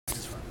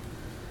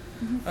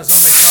That's what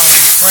makes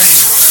Halloween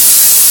strange.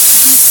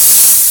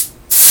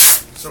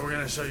 So we're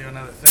going to show you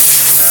another thing in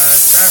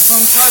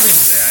Styrofoam carving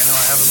today. I know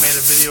I haven't made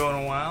a video in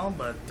a while,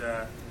 but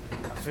I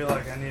feel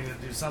like I needed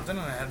to do something,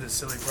 and I had this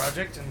silly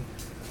project, and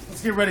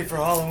let's get ready for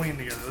Halloween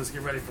together. Let's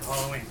get ready for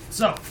Halloween.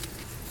 So,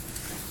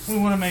 we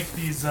want to make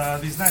these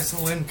nice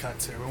little end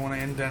cuts here. We want to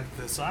indent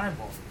this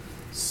eyeball.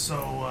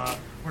 So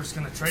we're just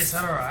going to trace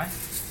out our eye.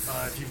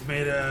 If you've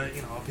made a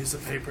piece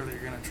of paper that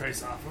you're going to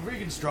trace off of, or you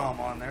can just draw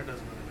them on there. It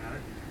doesn't really matter.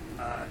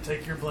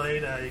 Take your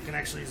blade. You can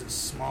actually use a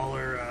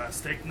smaller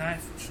steak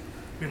knife, which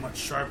would be much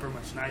sharper,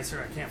 much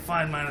nicer. I can't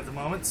find mine at the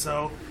moment,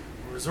 so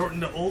we're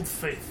resorting to Old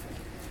Faithful.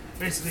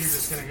 Basically, you're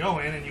just going to go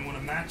in and you want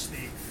to match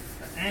the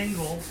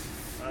angle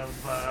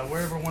of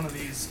wherever one of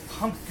these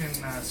pumpkin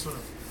sort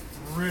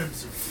of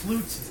ribs or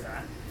flutes is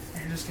at.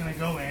 And you're just going to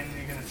go in and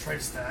you're going to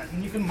trace that.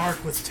 And you can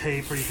mark with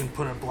tape, or you can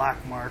put a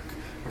black mark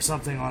or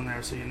something on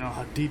there so you know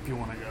how deep you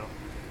want to go.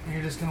 And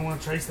you're just going to want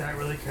to trace that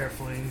really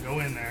carefully and go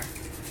in there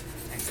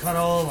and cut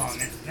all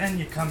along it. Then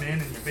you come in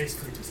and you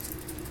basically just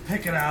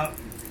pick it out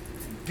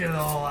and get it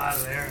all out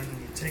of there. And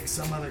then you take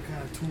some other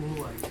kind of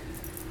tool, like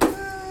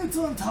it's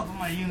on top of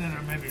my unit,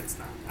 or maybe it's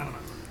not. I don't know.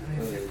 I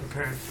need to get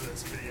prepared for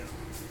this video.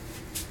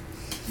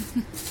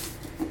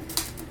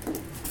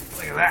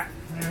 Look at that.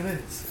 There it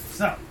is.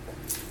 So,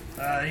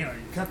 you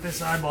cut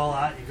this eyeball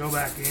out, you go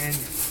back in,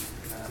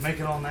 make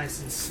it all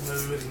nice and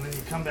smooth, and then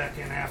you come back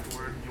in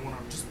afterward, and you want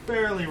to just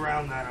barely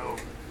round that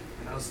over,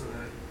 so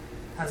that it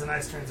has a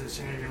nice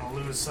transition. You're going to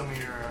lose some of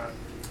your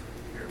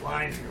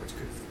line here, which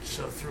could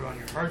show through on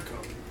your hard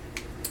coat.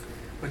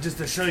 But just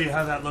to show you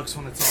how that looks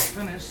when it's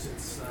all finished,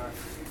 it's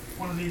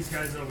one of these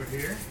guys over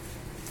here.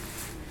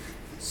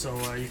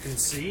 So you can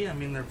see, I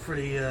mean, they're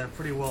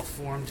pretty well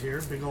formed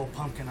here, big old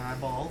pumpkin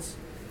eyeballs.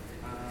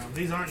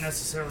 These aren't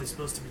necessarily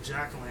supposed to be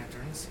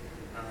jack-o'-lanterns.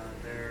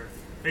 They're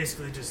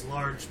basically just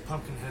large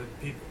pumpkin-headed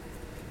people.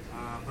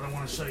 But I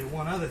want to show you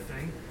one other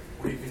thing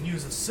where you can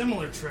use a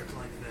similar trick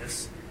like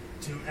this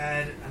to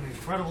add an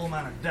incredible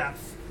amount of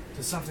depth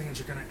to something that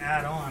you're going to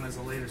add on as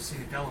a later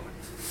scenic element.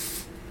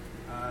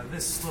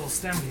 This little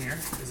stem here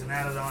is an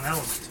added-on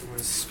element. It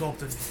was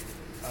sculpted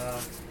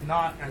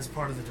not as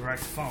part of the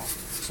direct foam.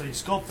 So you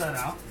sculpt that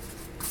out,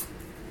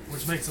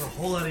 which makes it a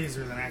whole lot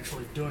easier than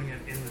actually doing it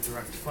in the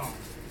direct foam.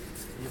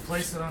 You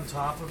place it on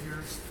top of your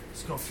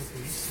sculpture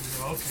piece, and you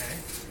go, okay,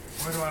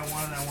 where do I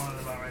want it? I want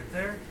it about right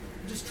there.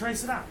 And just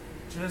trace it out,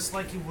 just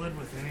like you would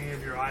with any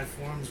of your eye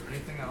forms or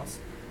anything else.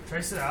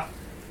 Trace it out,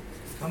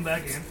 come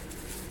back in,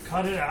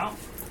 cut it out,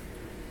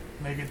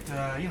 make it,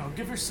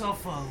 give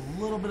yourself a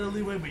little bit of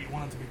leeway, but you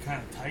want it to be kind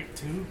of tight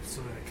too,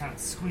 so that it kind of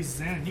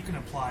squeezes in, and you can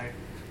apply,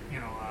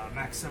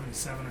 Max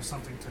 77 or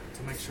something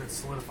to make sure it's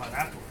solidified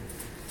afterward.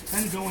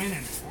 Then go in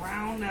and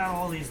round out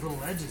all these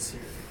little edges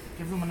here.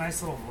 Give them a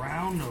nice little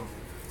round over,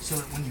 so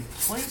that when you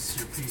place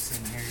your piece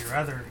in here, your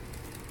other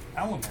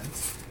element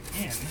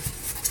in, and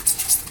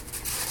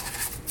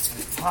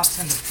it pops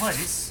into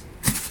place,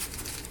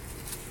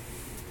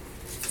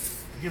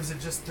 it gives it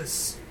just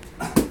this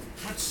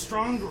much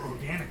stronger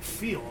organic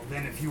feel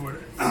than if you were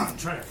to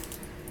try to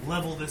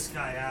level this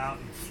guy out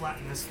and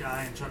flatten this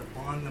guy and try to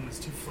bond them as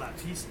two flat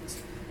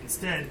pieces.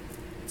 Instead,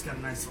 it's got a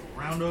nice little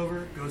round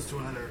over, goes to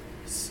another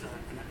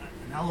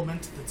an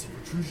element that's a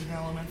protrusion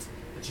element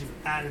that you've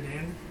added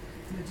in,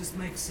 and it just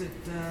makes it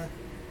a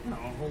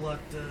whole lot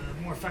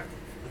more effective,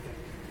 I think.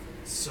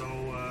 So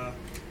I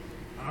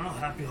don't know.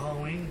 Happy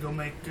Halloween! Go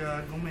make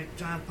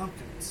giant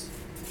pumpkins.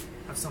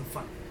 Have some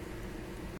fun.